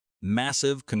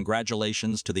Massive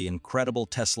congratulations to the incredible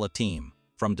Tesla team,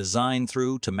 from design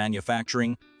through to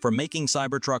manufacturing, for making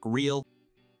Cybertruck real.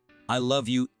 I love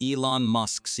you. Elon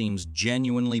Musk seems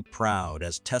genuinely proud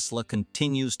as Tesla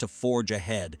continues to forge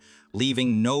ahead,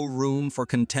 leaving no room for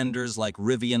contenders like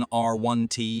Rivian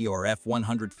R1T or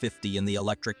F-150 in the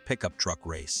electric pickup truck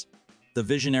race. The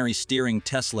visionary steering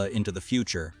Tesla into the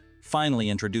future finally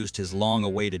introduced his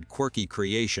long-awaited quirky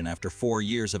creation after 4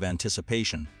 years of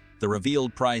anticipation. The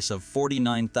revealed price of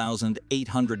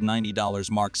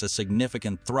 $49,890 marks a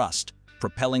significant thrust,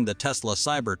 propelling the Tesla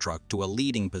Cybertruck to a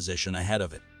leading position ahead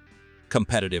of it.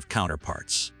 Competitive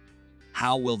counterparts.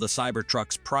 How will the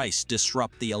Cybertruck's price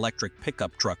disrupt the electric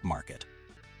pickup truck market?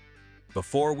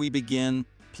 Before we begin,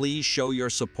 please show your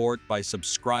support by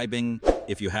subscribing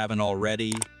if you haven't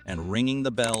already and ringing the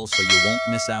bell so you won't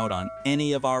miss out on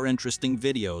any of our interesting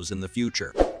videos in the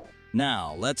future.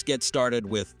 Now, let's get started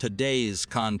with today's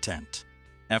content.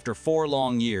 After 4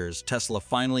 long years, Tesla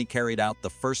finally carried out the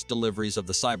first deliveries of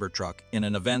the Cybertruck in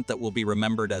an event that will be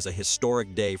remembered as a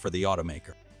historic day for the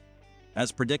automaker.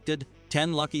 As predicted,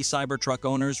 10 lucky Cybertruck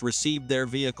owners received their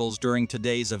vehicles during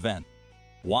today's event.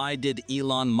 Why did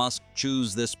Elon Musk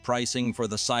choose this pricing for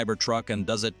the Cybertruck, and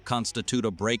does it constitute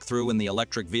a breakthrough in the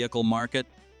electric vehicle market?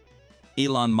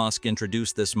 Elon Musk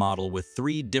introduced this model with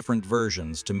 3 different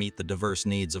versions to meet the diverse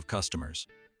needs of customers.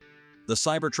 The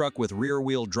Cybertruck with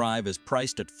rear-wheel drive is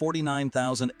priced at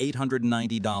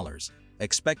 $49,890,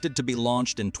 expected to be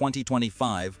launched in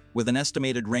 2025 with an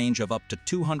estimated range of up to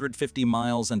 250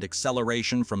 miles and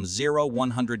acceleration from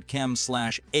 0-100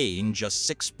 km/h in just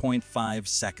 6.5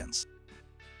 seconds.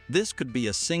 This could be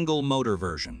a single-motor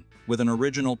version, with an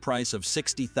original price of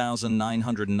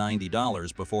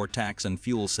 $60,990 before tax and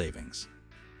fuel savings.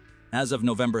 As of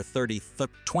November 30,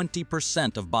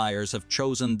 20% of buyers have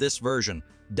chosen this version,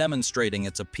 demonstrating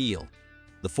its appeal.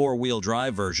 The 4-wheel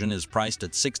drive version is priced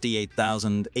at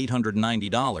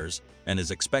 $68,890 and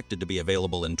is expected to be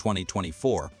available in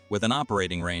 2024, with an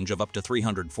operating range of up to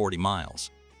 340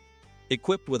 miles.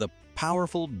 Equipped with a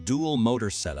powerful dual-motor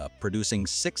setup producing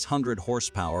 600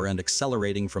 horsepower and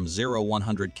accelerating from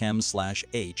 0-100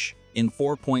 km/h in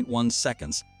 4.1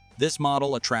 seconds, this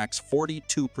model attracts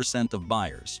 42% of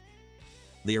buyers.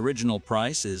 The original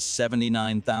price is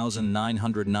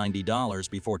 $79,990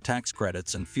 before tax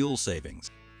credits and fuel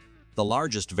savings. The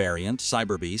largest variant,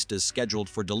 Cyberbeast, is scheduled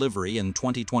for delivery in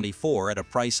 2024 at a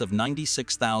price of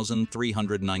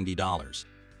 $96,390.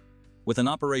 With an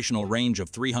operational range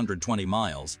of 320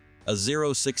 miles, a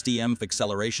 0-60 mph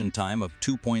acceleration time of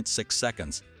 2.6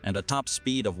 seconds, and a top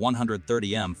speed of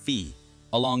 130 mph,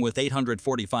 along with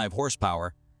 845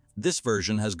 horsepower, this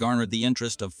version has garnered the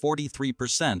interest of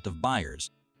 43% of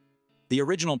buyers. The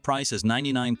original price is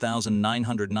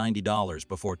 $99,990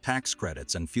 before tax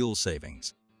credits and fuel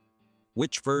savings.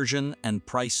 Which version and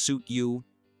price suit you?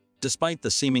 Despite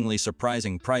the seemingly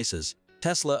surprising prices,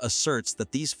 Tesla asserts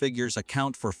that these figures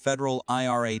account for federal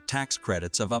IRA tax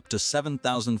credits of up to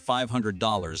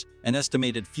 $7,500 and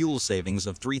estimated fuel savings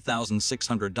of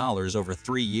 $3,600 over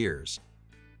 3 years.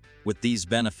 With these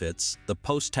benefits, the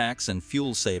post-tax and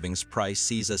fuel savings price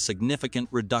sees a significant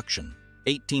reduction,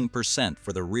 18%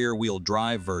 for the rear-wheel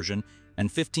drive version and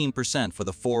 15% for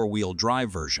the 4-wheel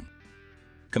drive version.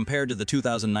 Compared to the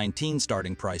 2019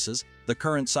 starting prices, the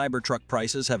current Cybertruck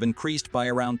prices have increased by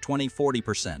around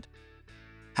 20–40%.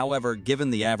 However,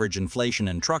 given the average inflation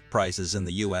in truck prices in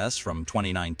the U.S. from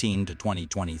 2019 to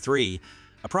 2023,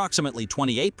 approximately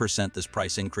 28%, this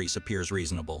price increase appears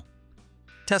reasonable.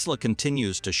 Tesla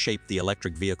continues to shape the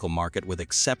electric vehicle market with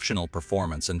exceptional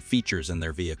performance and features in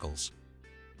their vehicles.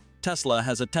 Tesla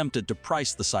has attempted to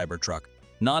price the Cybertruck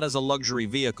not as a luxury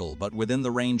vehicle but within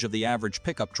the range of the average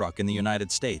pickup truck in the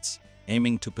United States,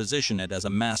 aiming to position it as a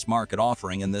mass-market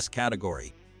offering in this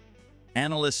category.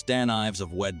 Analyst Dan Ives of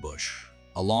Wedbush,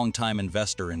 a longtime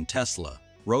investor in Tesla,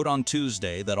 wrote on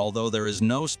Tuesday that although there is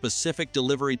no specific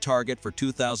delivery target for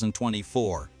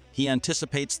 2024, he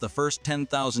anticipates the first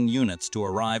 10,000 units to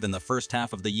arrive in the first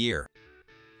half of the year.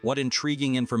 What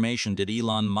intriguing information did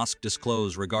Elon Musk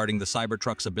disclose regarding the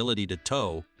Cybertruck's ability to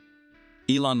tow?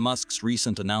 Elon Musk's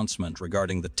recent announcement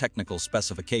regarding the technical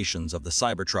specifications of the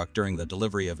Cybertruck during the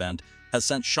delivery event has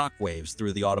sent shockwaves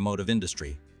through the automotive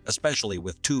industry, especially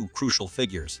with 2 crucial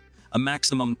figures: a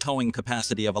maximum towing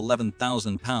capacity of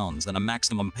 11,000 pounds and a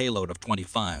maximum payload of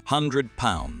 2,500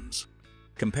 pounds.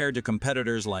 Compared to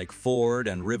competitors like Ford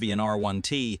and Rivian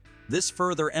R1T, this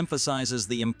further emphasizes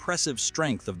the impressive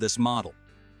strength of this model.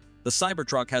 The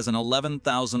Cybertruck has an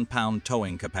 11,000-pound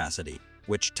towing capacity,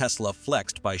 which Tesla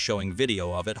flexed by showing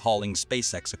video of it hauling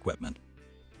SpaceX equipment.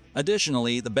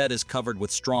 Additionally, the bed is covered with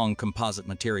strong composite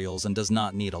materials and does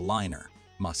not need a liner,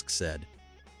 Musk said.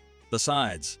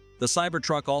 Besides, the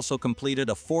Cybertruck also completed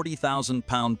a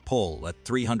 40,000-pound pull at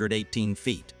 318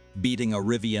 feet, beating a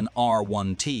Rivian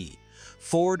R1T,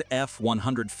 Ford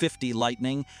F-150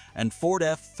 Lightning, and Ford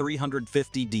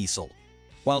F-350 Diesel.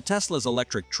 While Tesla's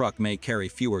electric truck may carry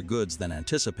fewer goods than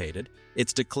anticipated,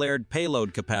 its declared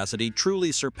payload capacity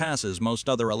truly surpasses most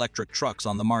other electric trucks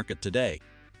on the market today.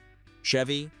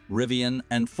 Chevy, Rivian,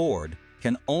 and Ford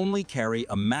can only carry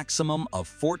a maximum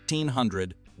of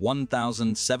 1,400,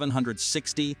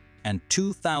 1,760, and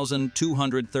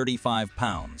 2,235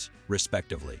 pounds,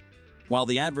 respectively. While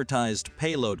the advertised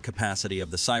payload capacity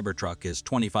of the Cybertruck is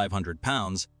 2,500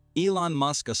 pounds, Elon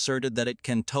Musk asserted that it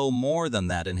can tow more than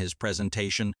that in his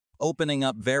presentation, opening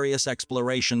up various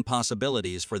exploration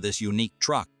possibilities for this unique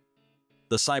truck.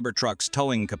 The Cybertruck's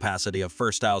towing capacity of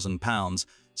 1,000 pounds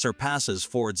surpasses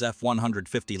Ford's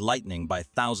F-150 Lightning by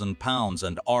 1,000 pounds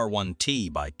and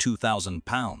R1T by 2,000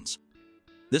 pounds.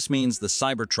 This means the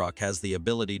Cybertruck has the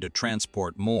ability to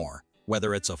transport more,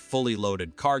 whether it's a fully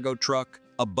loaded cargo truck,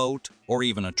 a boat, or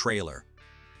even a trailer.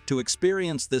 To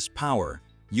experience this power,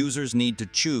 users need to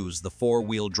choose the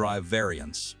four-wheel drive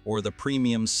variants, or the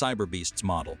premium Cyberbeasts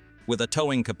model, with a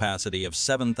towing capacity of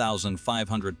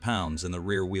 7,500 pounds in the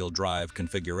rear-wheel drive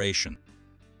configuration.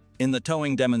 In the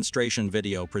towing demonstration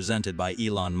video presented by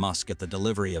Elon Musk at the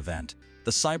delivery event,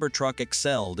 the Cybertruck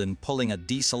excelled in pulling a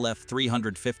diesel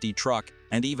F-350 truck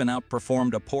and even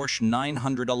outperformed a Porsche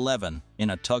 911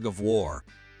 in a tug-of-war.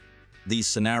 These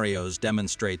scenarios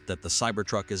demonstrate that the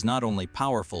Cybertruck is not only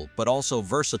powerful but also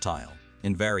versatile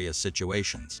in various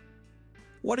situations.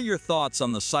 What are your thoughts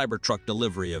on the Cybertruck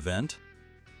delivery event?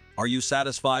 Are you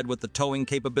satisfied with the towing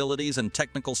capabilities and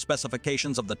technical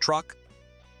specifications of the truck?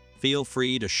 Feel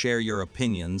free to share your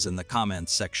opinions in the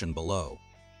comments section below.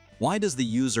 Why does the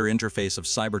user interface of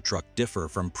Cybertruck differ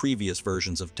from previous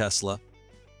versions of Tesla?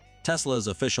 Tesla's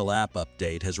official app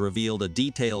update has revealed a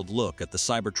detailed look at the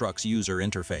Cybertruck's user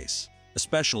interface,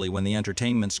 especially when the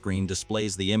entertainment screen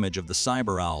displays the image of the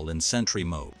Cyber Owl in Sentry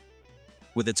mode.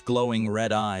 With its glowing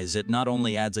red eyes, it not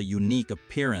only adds a unique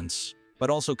appearance, but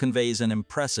also conveys an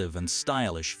impressive and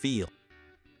stylish feel.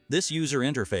 This user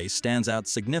interface stands out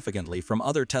significantly from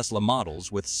other Tesla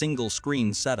models with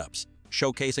single-screen setups,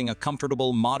 showcasing a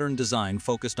comfortable, modern design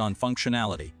focused on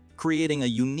functionality, creating a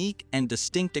unique and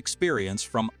distinct experience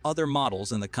from other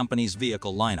models in the company's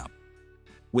vehicle lineup.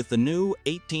 With the new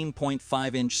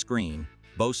 18.5-inch screen,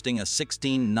 boasting a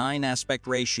 16:9 aspect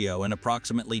ratio and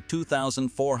approximately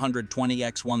 2,420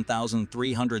 x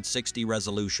 1,360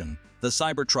 resolution, the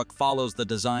Cybertruck follows the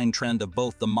design trend of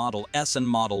both the Model S and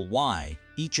Model Y,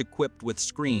 each equipped with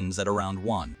screens at around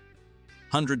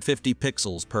 150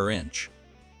 pixels per inch.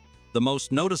 The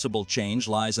most noticeable change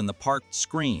lies in the parked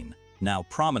screen, now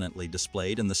prominently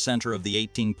displayed in the center of the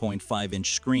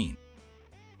 18.5-inch screen.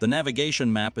 The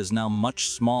navigation map is now much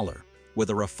smaller, with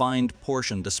a refined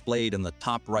portion displayed in the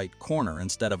top right corner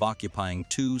instead of occupying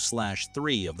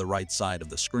 2/3 of the right side of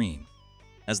the screen.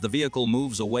 As the vehicle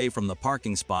moves away from the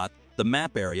parking spot, the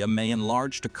map area may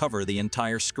enlarge to cover the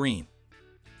entire screen.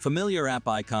 Familiar app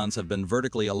icons have been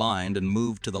vertically aligned and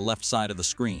moved to the left side of the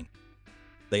screen.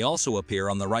 They also appear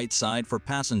on the right side for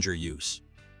passenger use.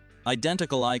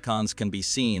 Identical icons can be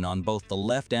seen on both the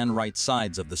left and right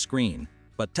sides of the screen,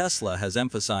 but Tesla has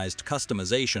emphasized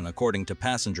customization according to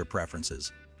passenger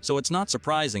preferences, so it's not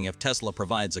surprising if Tesla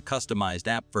provides a customized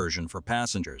app version for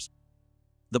passengers.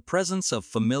 The presence of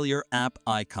familiar app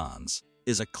icons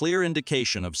is a clear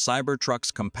indication of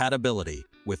Cybertruck's compatibility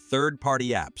with third-party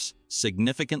apps,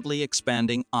 significantly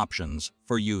expanding options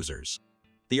for users.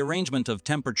 The arrangement of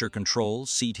temperature control,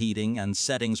 seat heating, and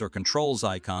settings or controls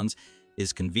icons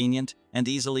is convenient and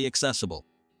easily accessible.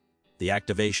 The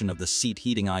activation of the seat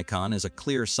heating icon is a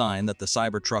clear sign that the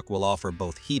Cybertruck will offer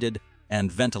both heated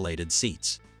and ventilated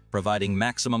seats, providing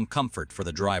maximum comfort for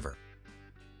the driver.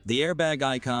 The airbag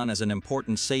icon as an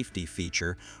important safety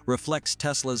feature reflects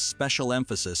Tesla's special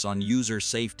emphasis on user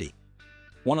safety.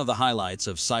 One of the highlights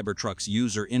of Cybertruck's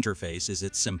user interface is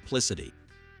its simplicity.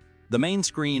 The main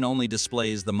screen only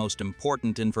displays the most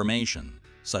important information,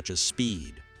 such as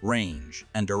speed, range,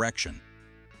 and direction.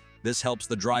 This helps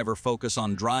the driver focus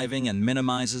on driving and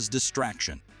minimizes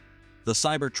distraction. The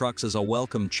Cybertruck is a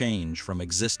welcome change from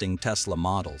existing Tesla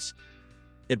models.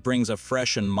 It brings a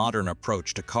fresh and modern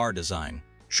approach to car design,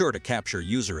 sure to capture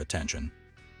user attention.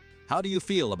 How do you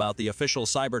feel about the official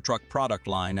Cybertruck product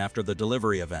line after the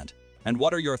delivery event? And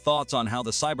what are your thoughts on how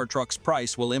the Cybertruck's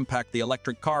price will impact the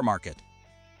electric car market?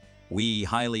 We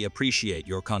highly appreciate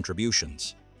your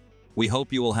contributions. We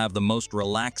hope you will have the most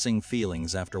relaxing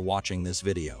feelings after watching this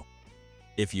video.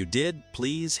 If you did,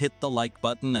 please hit the like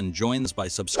button and join us by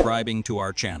subscribing to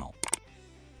our channel.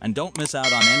 And don't miss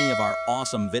out on any of our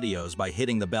awesome videos by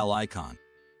hitting the bell icon.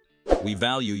 We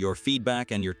value your feedback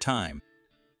and your time.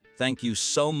 Thank you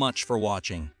so much for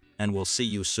watching, and we'll see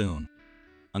you soon.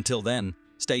 Until then,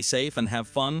 stay safe and have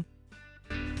fun.